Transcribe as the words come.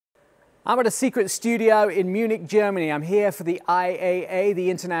I'm at a secret studio in Munich, Germany. I'm here for the IAA, the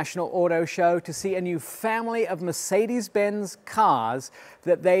International Auto Show, to see a new family of Mercedes-Benz cars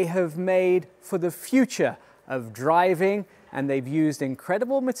that they have made for the future of driving, and they've used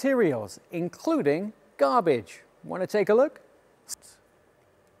incredible materials, including garbage. Want to take a look?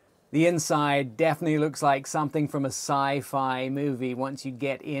 The inside definitely looks like something from a sci-fi movie once you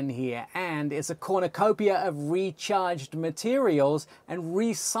get in here, and it's a cornucopia of recharged materials and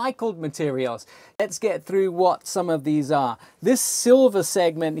recycled materials. Let's get through what some of these are. This silver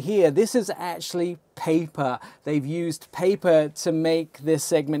segment here, this is actually paper. They've used paper to make this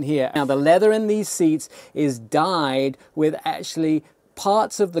segment here. Now the leather in these seats is dyed with actually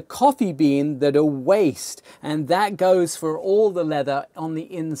parts of the coffee bean that are waste, and that goes for all the leather on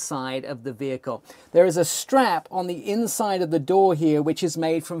the inside of the vehicle. There is a strap on the inside of the door here which is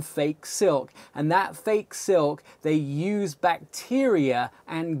made from fake silk, and that fake silk, they use bacteria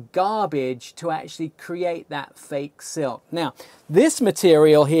and garbage to actually create that fake silk. Now this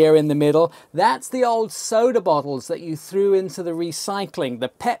material here in the middle, that's the old soda bottles that you threw into the recycling, the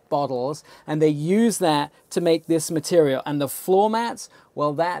PET bottles, and they use that to make this material. And the floor mats,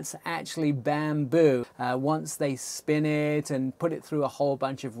 well, that's actually bamboo once they spin it and put it through a whole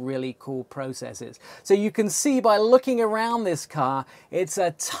bunch of really cool processes. So you can see by looking around this car, it's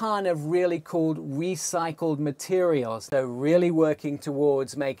a ton of really cool recycled materials. So really working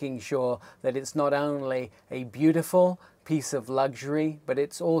towards making sure that it's not only a beautiful piece of luxury, but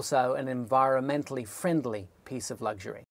it's also an environmentally friendly piece of luxury.